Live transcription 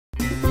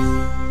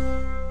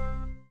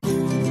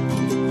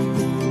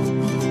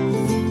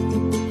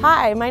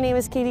Hi, my name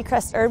is Katie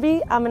Chrest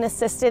Erbe. I'm an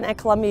assistant at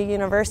Columbia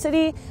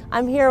University.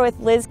 I'm here with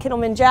Liz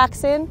Kittleman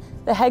Jackson,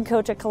 the head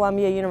coach at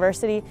Columbia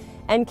University,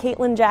 and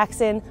Kaitlyn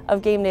Jackson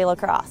of GameDay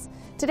Lacrosse.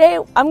 Today,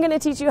 I'm going to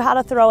teach you how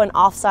to throw an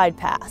offside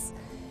pass.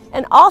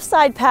 An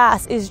offside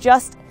pass is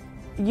just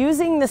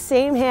using the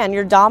same hand,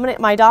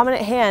 my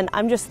dominant hand,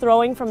 I'm just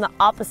throwing from the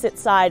opposite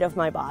side of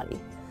my body.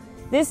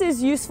 This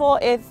is useful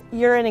if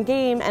you're in a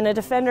game and a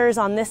defender is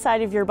on this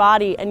side of your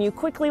body and you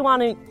quickly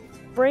want to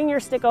bring your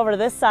stick over to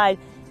this side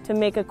to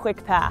make a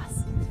quick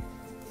pass.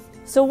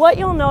 So what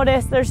you'll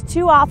notice, there's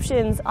two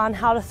options on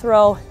how to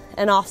throw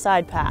an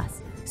offside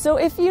pass. So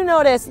if you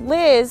notice,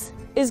 Liz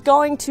is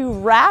going to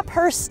wrap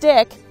her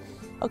stick.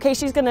 Okay,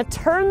 she's going to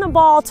turn the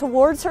ball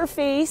towards her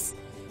face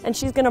and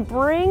she's going to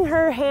bring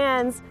her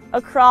hands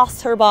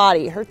across her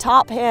body, her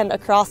top hand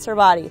across her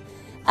body.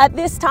 At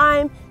this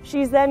time,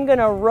 she's then going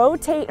to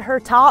rotate her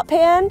top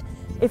hand.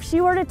 If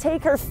she were to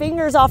take her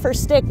fingers off her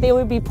stick, they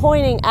would be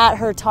pointing at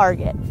her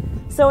target.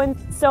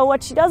 So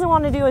what she doesn't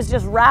want to do is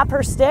just wrap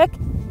her stick.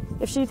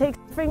 If she takes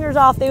her fingers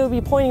off, they would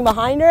be pointing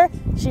behind her.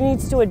 She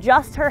needs to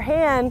adjust her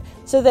hand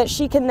so that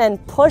she can then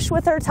push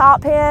with her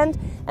top hand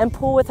and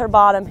pull with her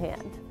bottom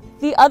hand.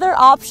 The other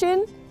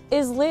option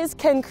is Liz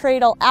can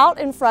cradle out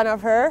in front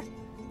of her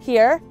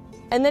here,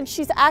 and then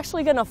she's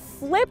actually going to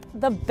flip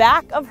the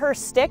back of her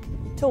stick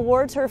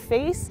towards her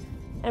face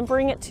and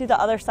bring it to the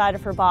other side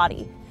of her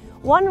body.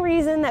 One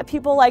reason that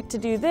people like to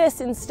do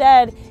this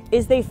instead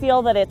is they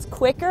feel that it's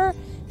quicker.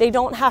 They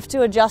don't have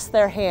to adjust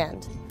their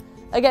hand.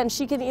 Again,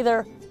 she can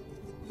either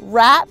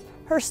wrap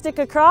her stick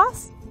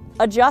across,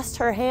 adjust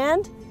her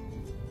hand,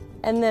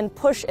 and then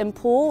push and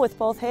pull with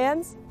both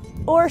hands,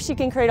 or she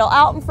can cradle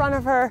out in front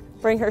of her,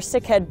 bring her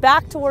stick head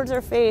back towards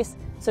her face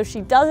so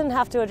she doesn't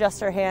have to adjust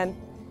her hand,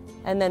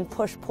 and then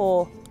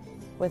push-pull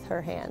with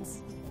her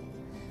hands.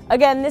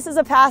 Again, this is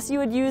a pass you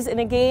would use in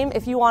a game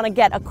if you want to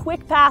get a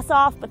quick pass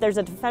off, but there's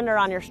a defender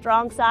on your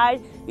strong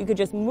side. You could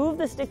just move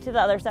the stick to the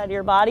other side of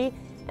your body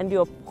and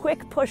do a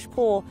quick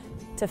push-pull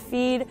to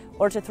feed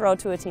or to throw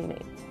to a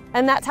teammate.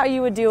 And that's how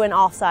you would do an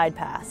offside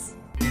pass.